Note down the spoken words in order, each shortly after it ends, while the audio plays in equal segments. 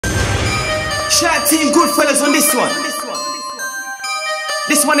Shout Team Goodfellas on this one.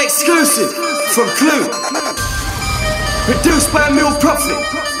 This one exclusive from Clue. Produced by Mill Prophet.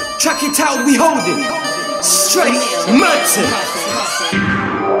 Track it out, we holding. Straight Merton.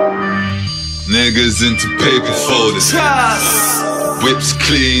 Niggas into paper folding. Trust. Whips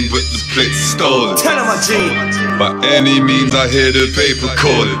clean, but the plates stolen. Tell 'em my G. By any means I hear the paper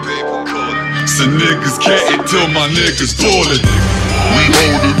calling. So niggas get it till my niggas ballin'. We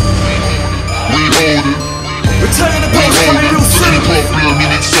hold it. We hold it. Returning the post coming real soon.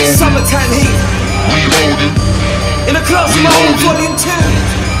 Summertime heat. We hold it. In the class of my own volume 2.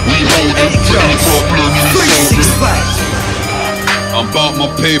 We hold it. 365. I'm about my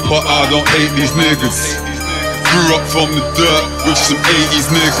paper, I don't hate these niggas. Grew up from the dirt with some 80s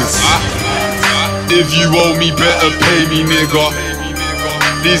niggas. If you owe me, better pay me, nigga.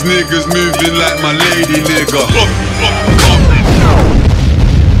 These niggas moving like my lady, nigga.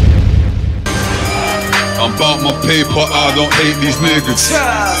 I'm about my paper, I don't hate these niggas.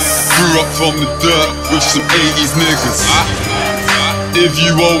 Grew up from the dirt with some 80s niggas. If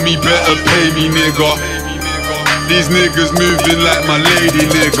you owe me, better pay me, nigga. These niggas moving like my lady,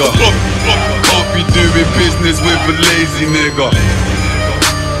 nigga. Can't be doing business with a lazy nigga.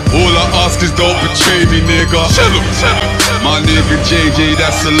 All I ask is don't betray me, nigga. My nigga JJ,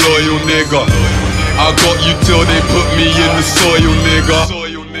 that's a loyal nigga. I got you till they put me in the soil, nigga.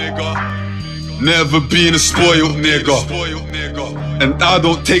 Never been a spoiled nigga. And I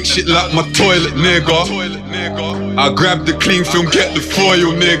don't take shit like my toilet, nigga. I grabbed the clean film, get the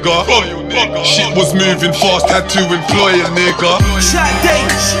foil, nigga. Shit was moving fast, had to employ a nigga.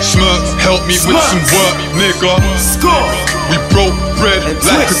 Smirks help me with some work, nigga. We broke bread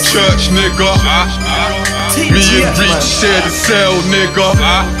like a church, nigga. Me and Reach shared a cell, nigga.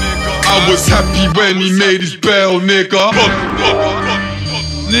 I was happy when he made his bail, nigga.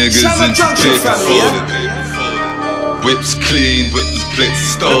 Niggas into paper folded. Whips clean, but the plates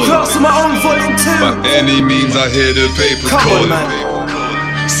stolen. By any means I hear the paper calling.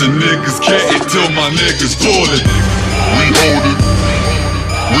 So niggas get it till my niggas ballin'. We hold it.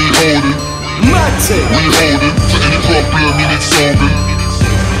 We hold it. We hold it. For any problem in it solving.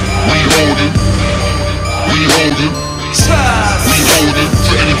 We hold it. We hold it. We hold it.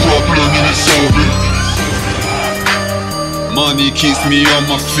 For any problem in it solving. Money keeps me on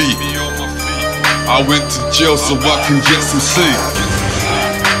my feet. I went to jail so I can get some sleep.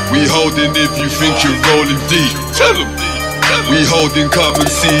 We holding if you think you're rolling deep. We holding, come and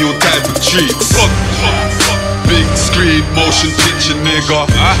see your type of treats. Big screen, motion picture, nigga.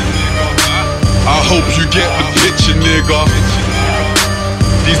 I hope you get the picture, nigga.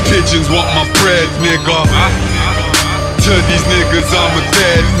 These pigeons want my bread, nigga. Tell these niggas I'm a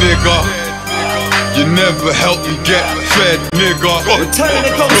dead nigga. You never help me get fed, nigga.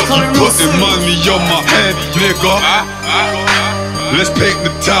 Putting money on my head, nigga. Let's paint the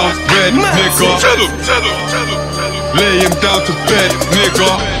town red, nigga. Lay him down to bed,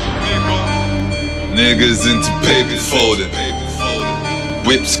 nigga. Niggas into paper folding.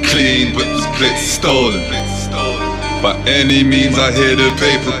 Whips clean, but the plates stolen. By any means I hear the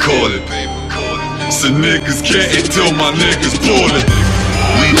paper calling. So niggas get it till my niggas ballin'.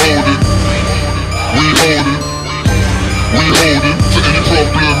 We hold it. We hold it. We hold it. For any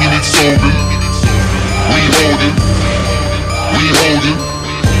problem in it solving. We hold it. We hold it.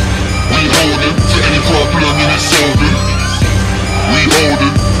 We hold it. For any problem in it solving. We hold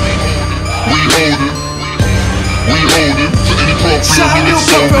it. We hold it. We hold it. For any problem in it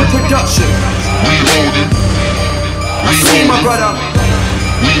solving. We hold it. We hold it.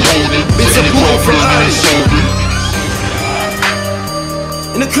 We hold it. For any problem in it solving.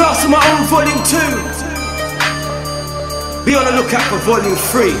 In the class of my own volume 2. Be on the lookout for volume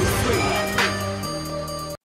 3.